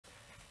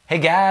Hey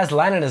guys,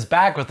 Landon is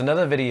back with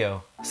another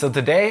video. So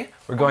today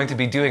we're going to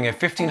be doing a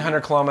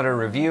 1500 kilometer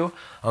review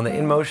on the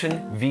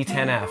InMotion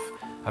V10F.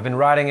 I've been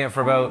riding it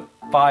for about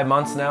 5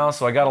 months now,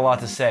 so I got a lot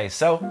to say,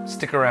 so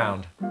stick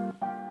around.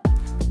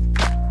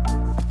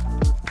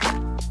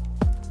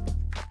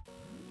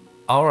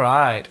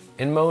 Alright,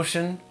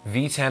 InMotion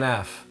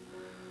V10F.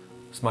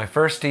 It's my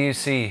first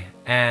EUC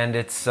and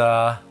it's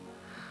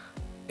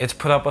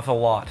put up with a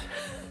lot.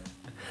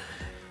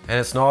 And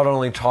it's not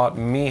only taught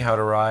me how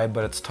to ride,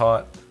 but it's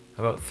taught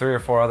about 3 or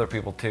 4 other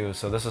people too.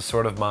 So this is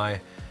sort of my,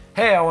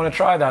 hey, I want to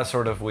try that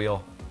sort of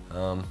wheel.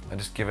 I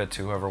just give it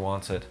to whoever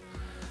wants it.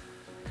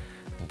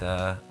 And,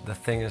 the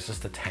thing is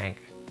just a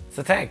tank. It's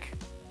a tank.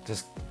 It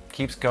just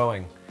keeps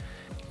going.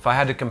 If I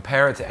had to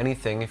compare it to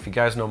anything, if you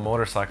guys know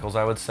motorcycles,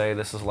 I would say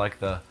this is like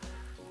the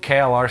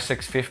KLR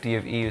 650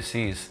 of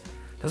EUCs.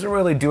 Doesn't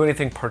really do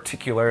anything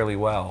particularly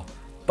well,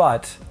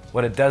 but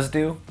what it does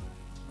do,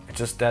 it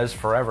just does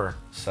forever.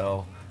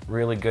 So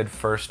really good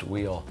first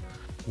wheel.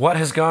 What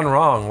has gone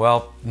wrong?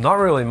 Well, not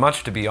really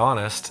much, to be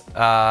honest.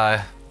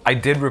 I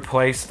did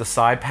replace the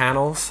side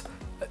panels.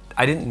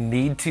 I didn't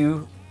need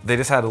to. They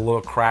just had a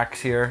little cracks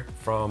here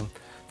from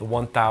the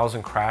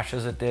 1,000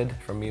 crashes it did,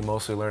 from me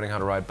mostly learning how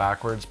to ride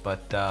backwards,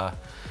 but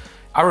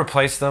I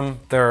replaced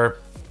them. They're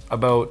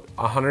about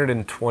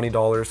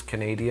 $120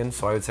 Canadian,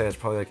 so I would say it's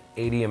probably like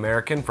 80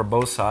 American for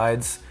both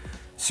sides.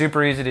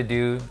 Super easy to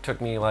do,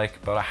 took me like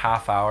about a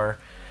half hour.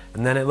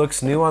 And then it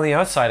looks new on the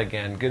outside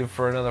again, good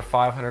for another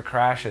 500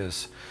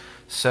 crashes.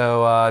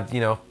 So,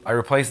 you know, I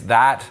replaced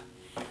that.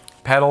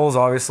 Pedals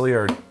obviously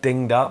are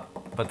dinged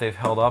up, but they've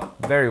held up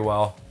very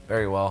well,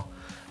 very well.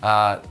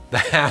 The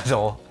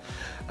handle,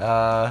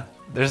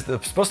 there's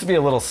supposed to be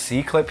a little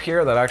C-clip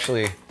here that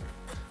actually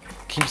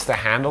keeps the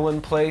handle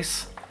in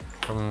place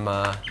from,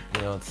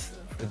 you know,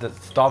 it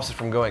stops it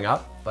from going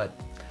up, but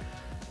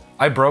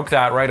I broke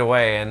that right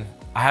away and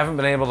I haven't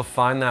been able to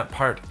find that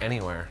part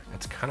anywhere.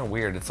 It's kind of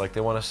weird. It's like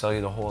they want to sell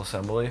you the whole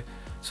assembly.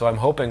 So I'm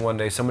hoping one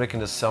day somebody can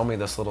just sell me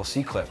this little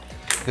C-clip,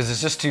 because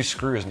it's just 2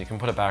 screws and you can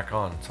put it back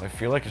on. So I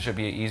feel like it should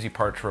be an easy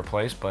part to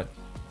replace, but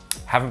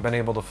haven't been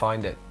able to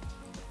find it.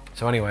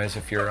 So anyways,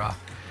 if you're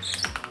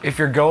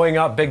going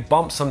up big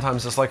bumps,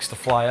 sometimes this likes to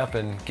fly up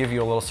and give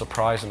you a little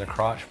surprise in the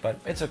crotch, but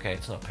it's okay,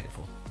 it's not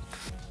painful.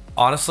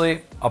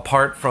 Honestly,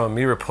 apart from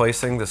me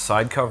replacing the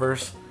side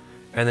covers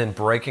and then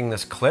breaking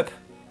this clip,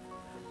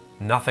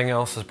 nothing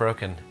else is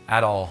broken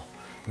at all.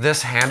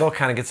 This handle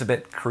kind of gets a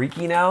bit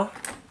creaky now.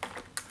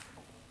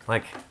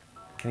 Like,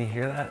 can you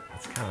hear that?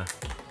 It's kind of,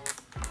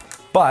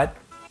 but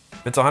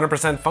it's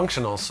 100%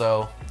 functional,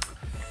 so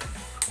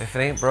if it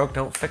ain't broke,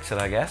 don't fix it,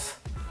 I guess.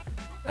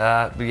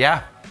 But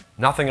yeah,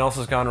 nothing else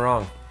has gone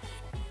wrong.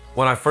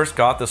 When I first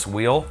got this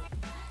wheel,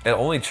 it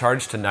only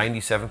charged to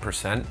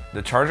 97%.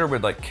 The charger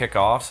would like kick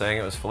off saying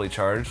it was fully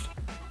charged,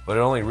 but it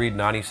only read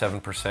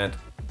 97%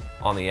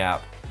 on the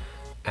app.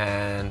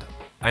 And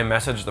I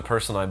messaged the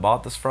person I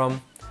bought this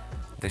from.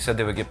 They said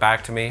they would get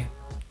back to me.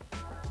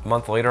 A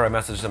month later, I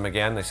messaged them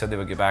again. They said they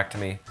would get back to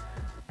me.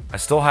 I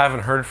still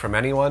haven't heard from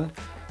anyone.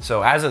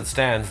 So as it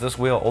stands, this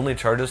wheel only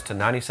charges to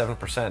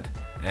 97%.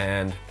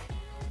 And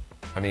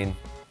I mean,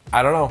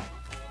 I don't know.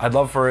 I'd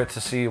love for it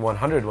to see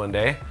 100 one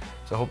day.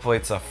 So hopefully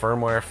it's a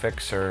firmware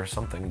fix or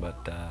something.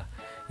 But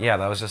yeah,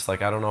 that was just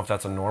like, I don't know if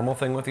that's a normal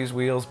thing with these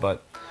wheels,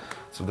 but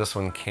so this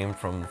one came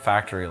from the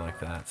factory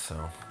like that.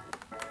 So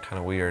kind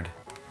of weird.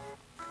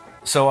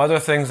 So other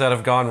things that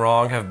have gone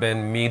wrong have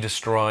been me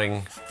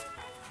destroying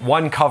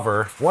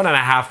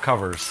 1.5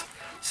 covers.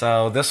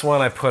 So this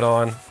one I put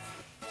on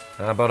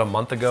about a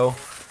month ago.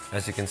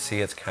 As you can see,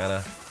 it's kind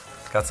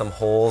of got some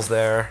holes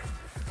there.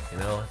 You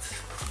know, it's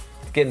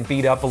getting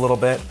beat up a little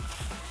bit.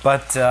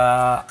 But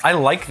I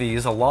like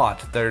these a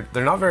lot. They're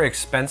not very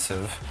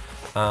expensive.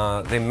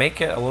 They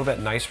make it a little bit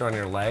nicer on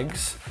your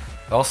legs.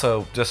 It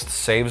also just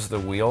saves the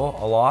wheel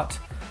a lot.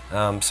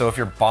 So if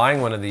you're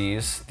buying one of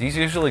these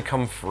usually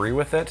come free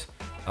with it.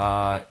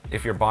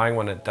 If you're buying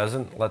one, it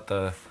doesn't, let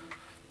the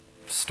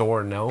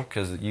store know,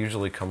 because it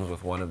usually comes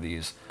with one of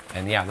these.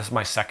 And yeah, this is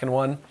my second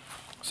one.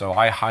 So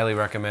I highly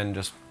recommend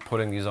just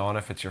putting these on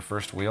if it's your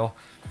first wheel.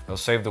 It'll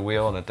save the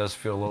wheel and it does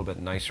feel a little bit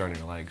nicer on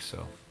your legs.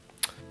 So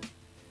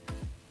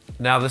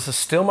now this is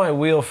still my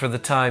wheel for the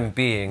time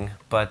being,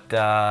 but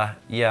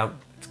yeah,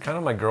 it's kind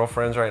of my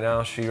girlfriend's right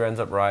now. She ends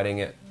up riding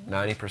it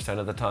 90%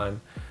 of the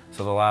time.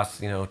 So the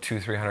last, you know,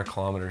 200-300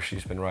 kilometers,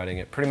 she's been riding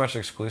it pretty much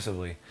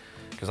exclusively,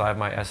 because I have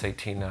my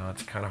S18 now.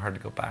 It's kind of hard to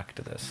go back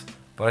to this.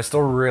 But I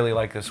still really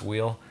like this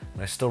wheel,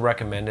 and I still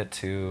recommend it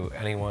to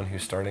anyone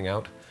who's starting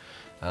out.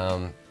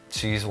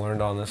 She's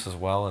learned on this as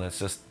well, and it's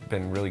just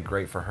been really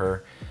great for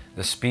her.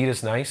 The speed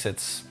is nice,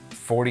 it's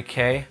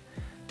 40K.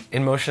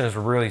 InMotion is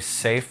really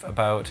safe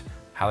about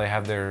how they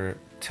have their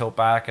tilt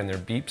back and their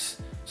beeps.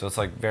 So it's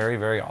like very,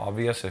 very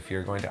obvious if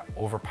you're going to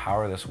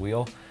overpower this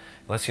wheel.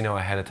 It lets you know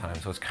ahead of time.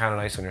 So it's kind of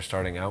nice when you're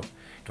starting out. You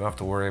don't have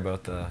to worry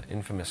about the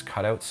infamous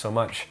cutouts so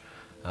much.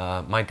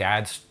 My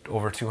dad's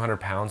over 200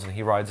 pounds and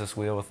he rides this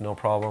wheel with no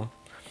problem.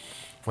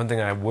 One thing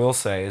I will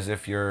say is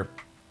if you're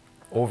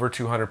over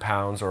 200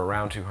 pounds or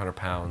around 200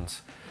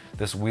 pounds,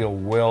 this wheel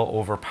will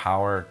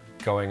overpower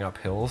going up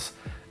hills.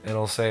 And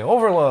it'll say,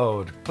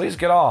 overload, please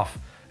get off.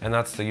 And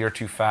that's the you're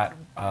too fat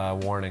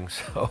warning.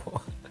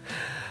 So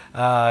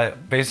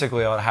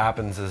basically what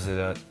happens is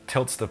it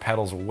tilts the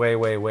pedals way,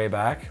 way, way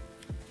back.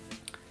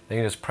 Then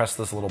you just press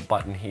this little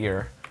button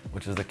here,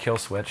 which is the kill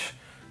switch,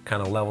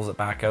 kind of levels it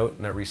back out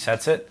and it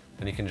resets it,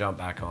 and you can jump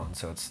back on.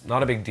 So it's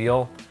not a big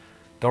deal.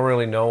 Don't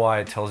really know why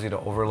it tells you to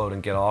overload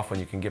and get off when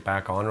you can get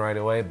back on right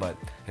away, but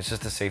it's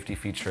just a safety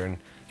feature, and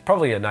it's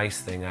probably a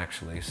nice thing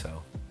actually.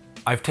 So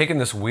I've taken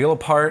this wheel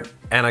apart,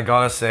 and I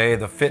gotta say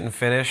the fit and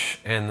finish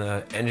and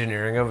the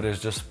engineering of it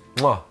is just,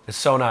 it's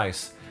so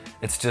nice.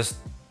 It's just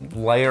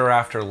layer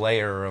after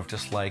layer of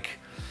just like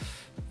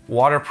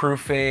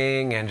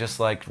waterproofing and just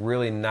like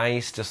really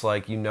nice, just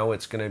like you know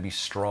it's gonna be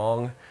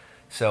strong.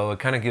 So it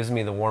kind of gives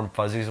me the warm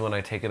fuzzies when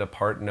I take it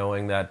apart,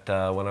 knowing that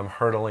when I'm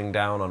hurtling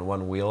down on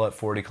one wheel at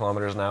 40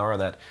 kilometers an hour,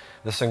 that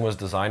this thing was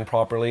designed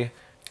properly.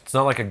 It's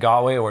not like a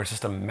Gotway where it's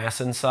just a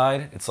mess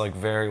inside. It's like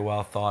very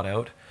well thought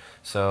out.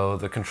 So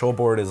the control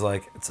board is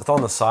like, it's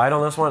on the side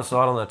on this one, it's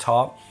not on the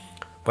top,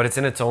 but it's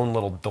in its own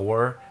little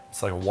door.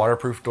 It's like a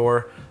waterproof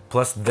door.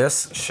 Plus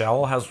this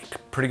shell has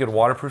pretty good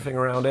waterproofing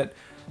around it.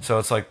 So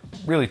it's like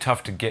really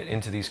tough to get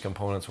into these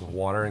components with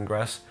water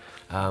ingress.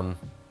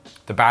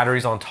 The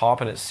battery's on top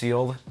and it's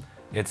sealed.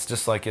 It's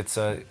just like, it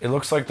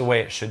looks like the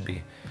way it should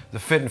be. The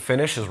fit and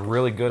finish is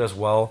really good as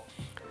well.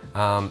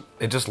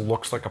 It just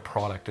looks like a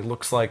product. It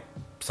looks like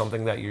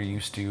something that you're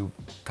used to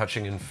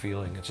touching and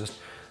feeling. It's just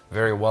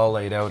very well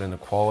laid out, and the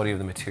quality of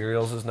the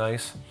materials is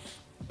nice.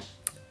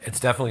 It's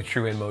definitely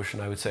true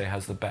InMotion, I would say,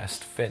 has the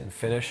best fit and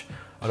finish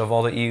out of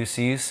all the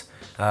EUCs.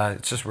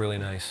 It's just really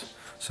nice.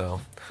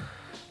 So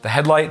the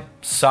headlight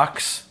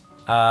sucks.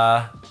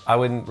 I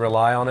wouldn't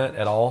rely on it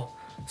at all.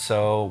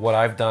 So what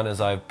I've done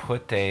is I've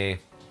put a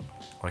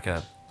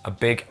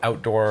big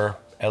outdoor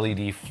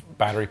LED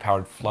battery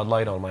powered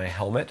floodlight on my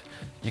helmet.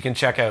 You can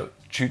check out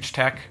Chooch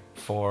Tech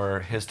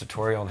for his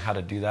tutorial on how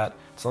to do that.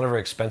 It's not a very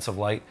expensive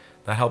light.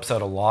 That helps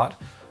out a lot.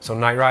 So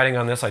night riding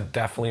on this, I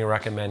definitely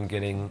recommend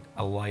getting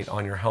a light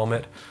on your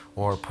helmet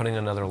or putting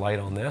another light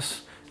on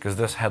this, because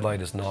this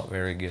headlight is not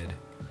very good.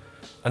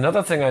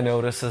 Another thing I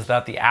noticed is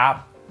that the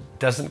app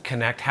doesn't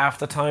connect half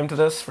the time to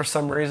this for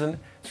some reason.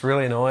 It's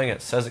really annoying.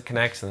 It says it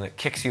connects and it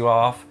kicks you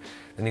off.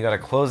 Then you got to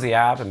close the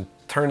app and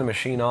turn the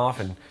machine off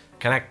and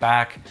connect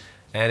back.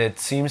 And it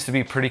seems to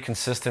be pretty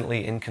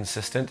consistently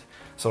inconsistent.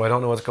 So I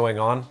don't know what's going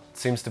on. It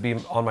seems to be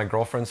on my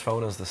girlfriend's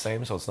phone is the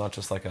same. So it's not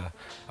just like a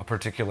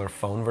particular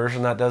phone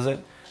version that does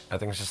it. I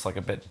think it's just like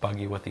a bit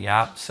buggy with the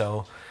app.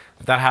 So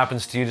if that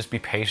happens to you, just be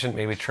patient.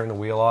 Maybe turn the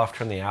wheel off,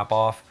 turn the app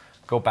off,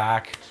 go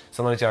back.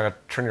 Sometimes you gotta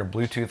turn your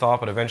Bluetooth off,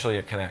 but eventually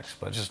it connects.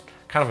 But just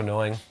kind of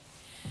annoying.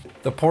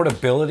 The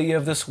portability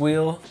of this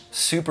wheel,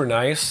 super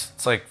nice.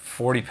 It's like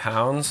 40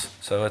 pounds.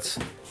 So it's,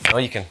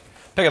 you can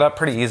pick it up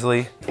pretty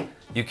easily.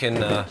 You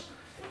can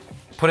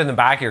put it in the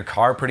back of your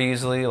car pretty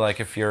easily. Like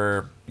if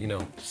you're,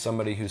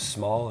 somebody who's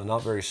small and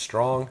not very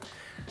strong,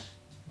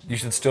 you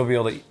should still be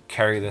able to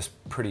carry this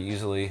pretty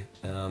easily,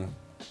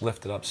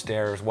 lift it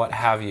upstairs, what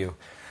have you.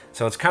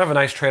 So it's kind of a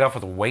nice trade-off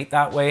with weight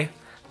that way.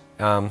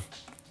 You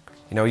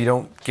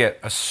don't get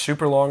a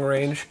super long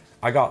range.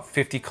 I got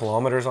 50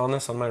 kilometers on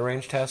this on my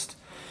range test.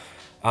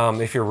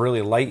 If you're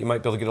really light, you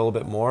might be able to get a little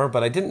bit more,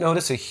 but I didn't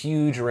notice a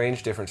huge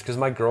range difference because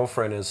my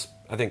girlfriend is,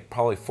 I think,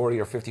 probably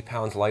 40 or 50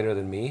 pounds lighter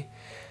than me.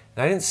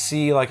 And I didn't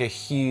see like a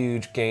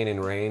huge gain in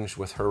range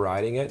with her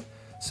riding it.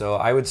 So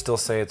I would still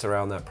say it's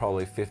around that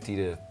probably 50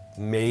 to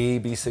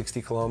maybe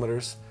 60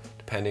 kilometers,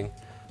 depending.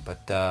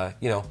 But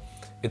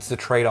it's the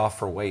trade-off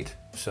for weight.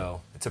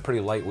 So it's a pretty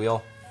light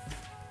wheel.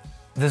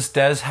 This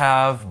does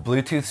have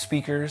Bluetooth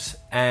speakers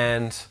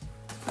and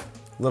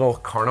little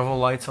carnival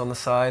lights on the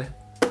side.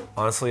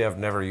 Honestly, I've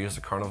never used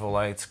the carnival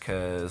lights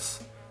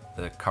because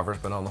the cover's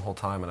been on the whole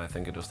time and I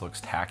think it just looks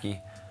tacky.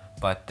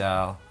 But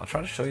I'll try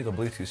to show you the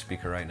Bluetooth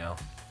speaker right now.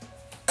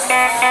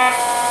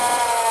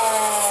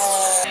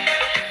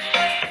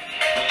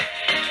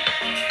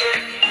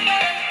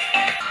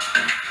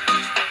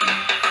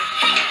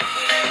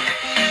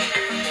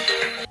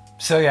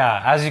 So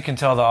yeah, as you can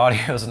tell, the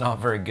audio is not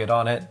very good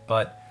on it,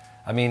 but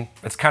I mean,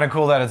 it's kind of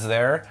cool that it's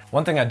there.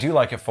 One thing I do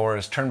like it for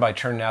is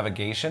turn-by-turn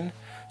navigation.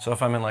 So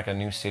if I'm in like a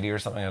new city or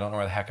something, I don't know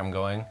where the heck I'm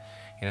going,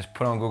 you just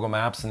put on Google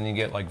Maps and then you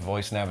get like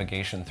voice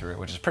navigation through it,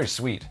 which is pretty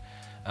sweet.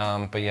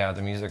 But yeah,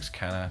 the music's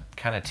kind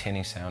of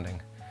tinny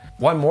sounding.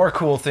 One more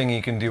cool thing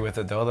you can do with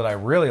it though that I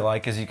really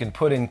like is you can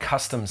put in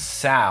custom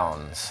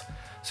sounds.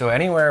 So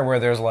anywhere where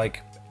there's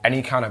like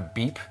any kind of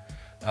beep,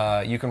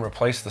 you can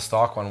replace the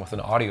stock one with an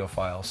audio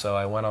file. So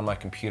I went on my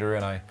computer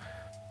and I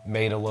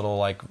made a little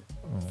like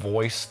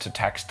voice to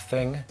text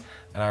thing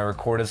and I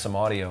recorded some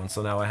audio. And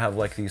so now I have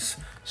like these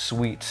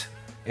sweet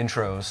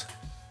intros.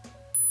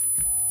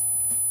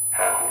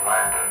 Hello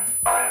Landon,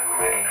 I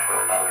am ready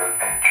for another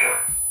adventure.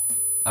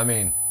 I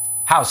mean,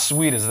 how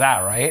sweet is that,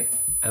 right?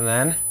 And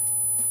then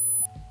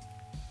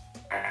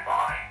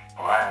Goodbye,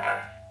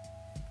 Landon.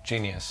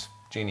 Genius,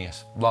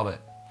 genius, love it.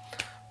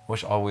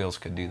 Wish all wheels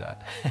could do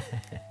that.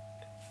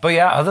 But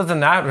yeah, other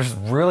than that, there's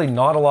really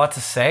not a lot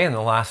to say in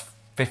the last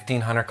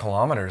 1,500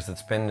 kilometers.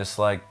 It's been just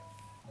like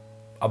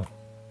a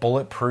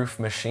bulletproof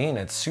machine.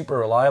 It's super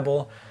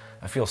reliable.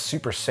 I feel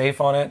super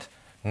safe on it.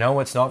 No,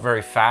 it's not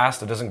very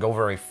fast. It doesn't go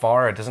very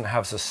far. It doesn't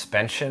have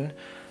suspension.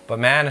 But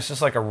man, it's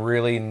just like a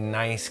really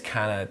nice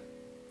kind of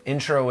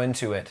intro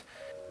into it.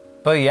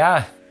 But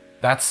yeah,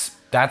 that's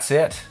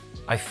it.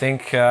 I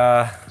think,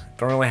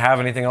 don't really have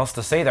anything else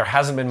to say. There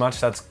hasn't been much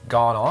that's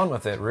gone on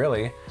with it,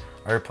 really.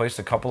 I replaced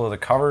a couple of the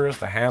covers,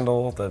 the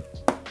handle,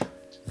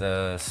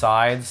 the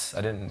sides.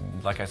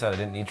 Like I said, I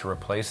didn't need to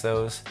replace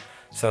those.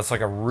 So it's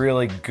like a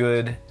really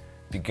good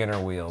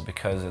beginner wheel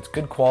because it's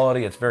good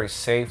quality. It's very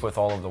safe with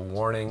all of the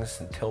warnings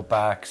and tilt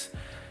backs.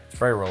 It's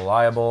very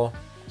reliable.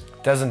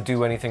 It doesn't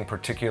do anything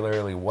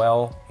particularly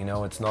well. You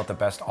know, it's not the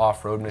best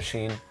off-road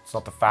machine. It's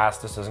not the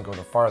fastest, doesn't go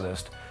the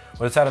farthest,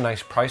 but it's at a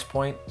nice price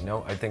point. You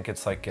know, I think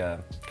it's like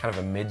a kind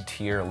of a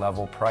mid-tier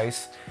level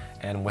price.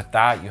 And with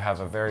that, you have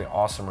a very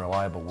awesome,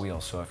 reliable wheel.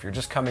 So if you're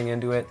just coming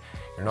into it,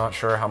 you're not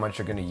sure how much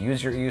you're gonna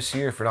use your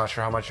EUC, or if you're not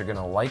sure how much you're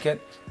gonna like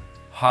it,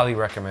 highly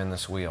recommend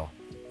this wheel.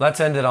 Let's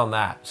end it on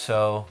that.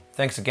 So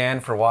thanks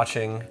again for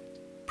watching.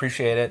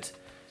 Appreciate it.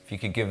 If you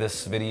could give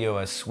this video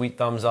a sweet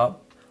thumbs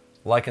up,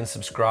 like and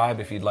subscribe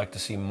if you'd like to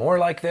see more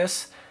like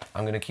this.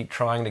 I'm gonna keep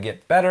trying to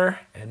get better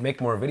and make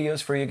more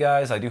videos for you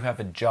guys. I do have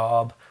a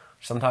job,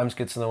 which sometimes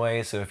gets in the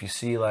way. So if you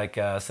see like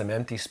some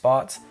empty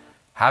spots,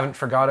 haven't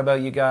forgot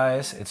about you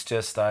guys. It's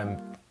just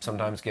I'm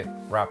sometimes get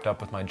wrapped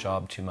up with my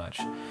job too much.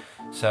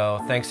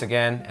 So thanks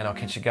again, and I'll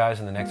catch you guys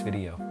in the next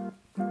video.